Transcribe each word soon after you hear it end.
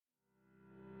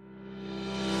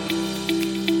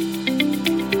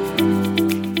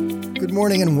Good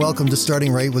morning and welcome to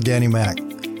Starting Right with Danny Mac.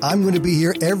 I'm going to be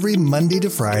here every Monday to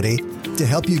Friday to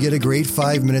help you get a great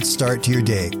 5-minute start to your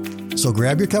day. So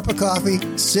grab your cup of coffee,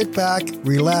 sit back,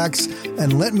 relax,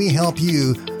 and let me help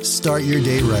you start your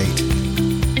day right.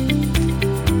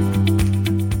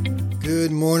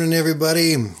 Good morning,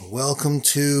 everybody. Welcome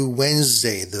to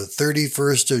Wednesday, the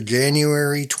 31st of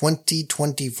January,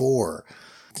 2024.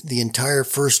 The entire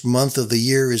first month of the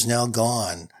year is now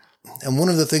gone. And one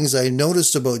of the things I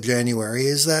noticed about January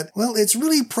is that, well, it's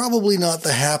really probably not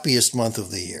the happiest month of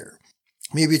the year.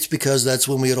 Maybe it's because that's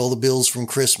when we get all the bills from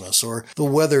Christmas, or the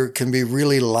weather can be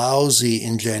really lousy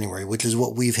in January, which is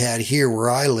what we've had here where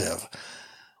I live.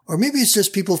 Or maybe it's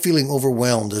just people feeling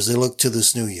overwhelmed as they look to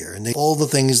this new year and all the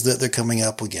things that they're coming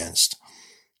up against.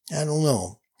 I don't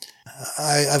know.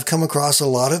 I've come across a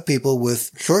lot of people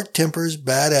with short tempers,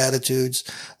 bad attitudes,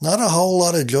 not a whole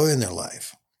lot of joy in their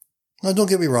life. Now, don't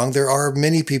get me wrong, there are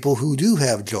many people who do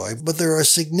have joy, but there are a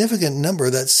significant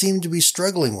number that seem to be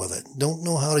struggling with it, don't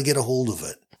know how to get a hold of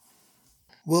it.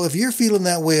 Well, if you're feeling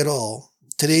that way at all,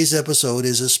 today's episode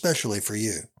is especially for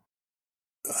you.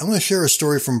 I'm going to share a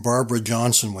story from Barbara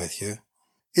Johnson with you.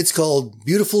 It's called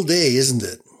Beautiful Day, Isn't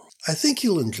It? I think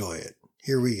you'll enjoy it.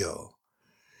 Here we go.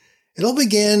 It all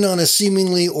began on a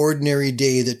seemingly ordinary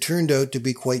day that turned out to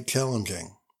be quite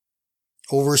challenging.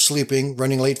 Oversleeping,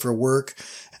 running late for work,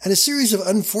 and a series of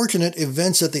unfortunate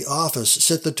events at the office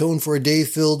set the tone for a day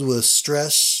filled with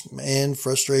stress and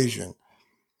frustration.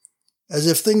 As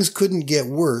if things couldn't get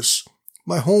worse,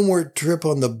 my homeward trip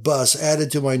on the bus added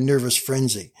to my nervous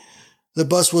frenzy. The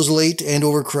bus was late and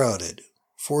overcrowded,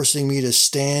 forcing me to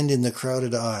stand in the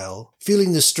crowded aisle,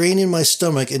 feeling the strain in my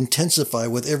stomach intensify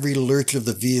with every lurch of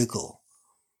the vehicle.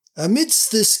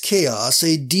 Amidst this chaos,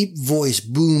 a deep voice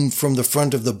boomed from the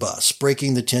front of the bus,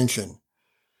 breaking the tension.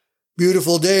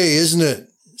 "Beautiful day, isn't it?"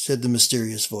 said the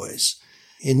mysterious voice,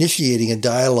 initiating a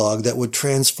dialogue that would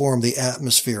transform the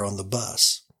atmosphere on the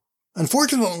bus.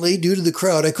 Unfortunately, due to the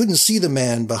crowd, I couldn't see the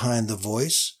man behind the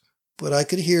voice, but I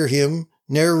could hear him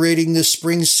narrating the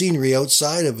spring scenery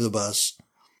outside of the bus.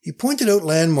 He pointed out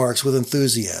landmarks with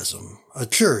enthusiasm, a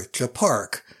church, a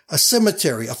park, a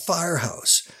cemetery, a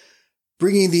firehouse,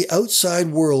 bringing the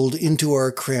outside world into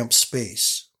our cramped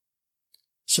space.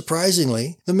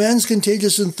 Surprisingly, the man's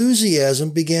contagious enthusiasm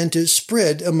began to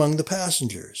spread among the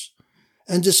passengers.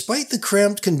 And despite the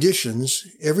cramped conditions,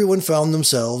 everyone found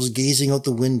themselves gazing out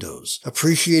the windows,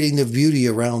 appreciating the beauty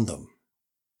around them.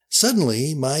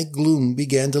 Suddenly, my gloom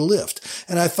began to lift,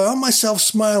 and I found myself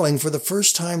smiling for the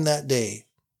first time that day.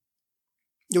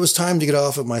 It was time to get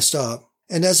off at my stop,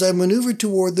 and as I maneuvered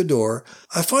toward the door,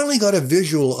 I finally got a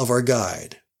visual of our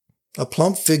guide, a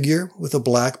plump figure with a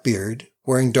black beard,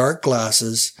 wearing dark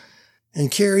glasses, and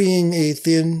carrying a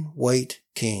thin white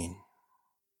cane.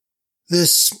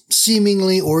 This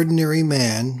seemingly ordinary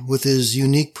man, with his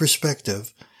unique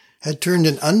perspective, had turned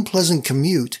an unpleasant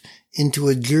commute into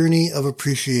a journey of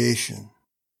appreciation.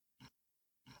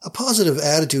 A positive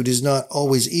attitude is not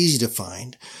always easy to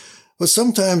find, but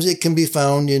sometimes it can be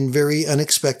found in very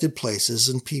unexpected places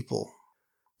and people.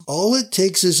 All it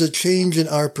takes is a change in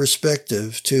our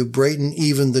perspective to brighten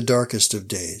even the darkest of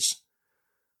days.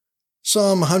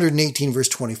 Psalm 118 verse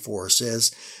 24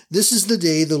 says, "This is the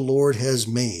day the Lord has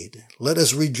made. Let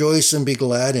us rejoice and be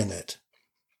glad in it."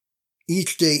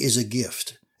 Each day is a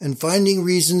gift, and finding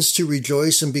reasons to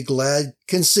rejoice and be glad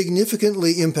can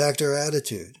significantly impact our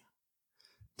attitude.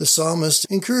 The psalmist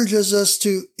encourages us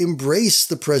to embrace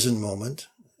the present moment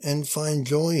and find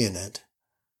joy in it.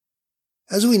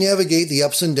 As we navigate the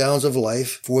ups and downs of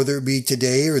life, whether it be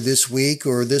today or this week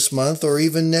or this month or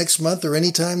even next month or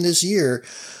any time this year,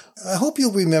 I hope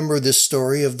you'll remember this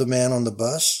story of the man on the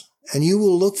bus, and you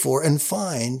will look for and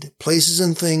find places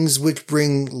and things which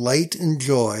bring light and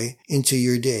joy into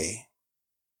your day.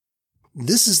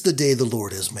 This is the day the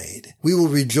Lord has made. We will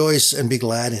rejoice and be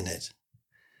glad in it.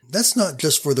 That's not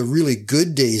just for the really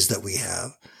good days that we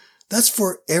have. That's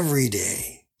for every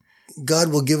day.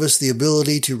 God will give us the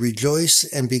ability to rejoice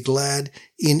and be glad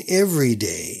in every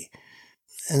day.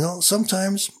 And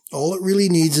sometimes all it really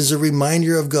needs is a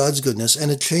reminder of God's goodness and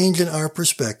a change in our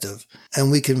perspective, and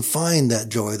we can find that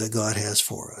joy that God has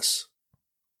for us.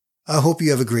 I hope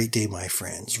you have a great day, my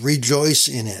friends. Rejoice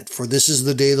in it, for this is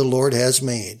the day the Lord has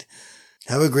made.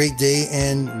 Have a great day,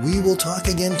 and we will talk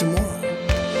again tomorrow.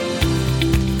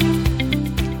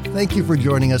 Thank you for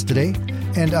joining us today,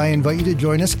 and I invite you to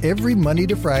join us every Monday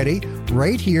to Friday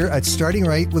right here at Starting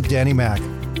Right with Danny Mac.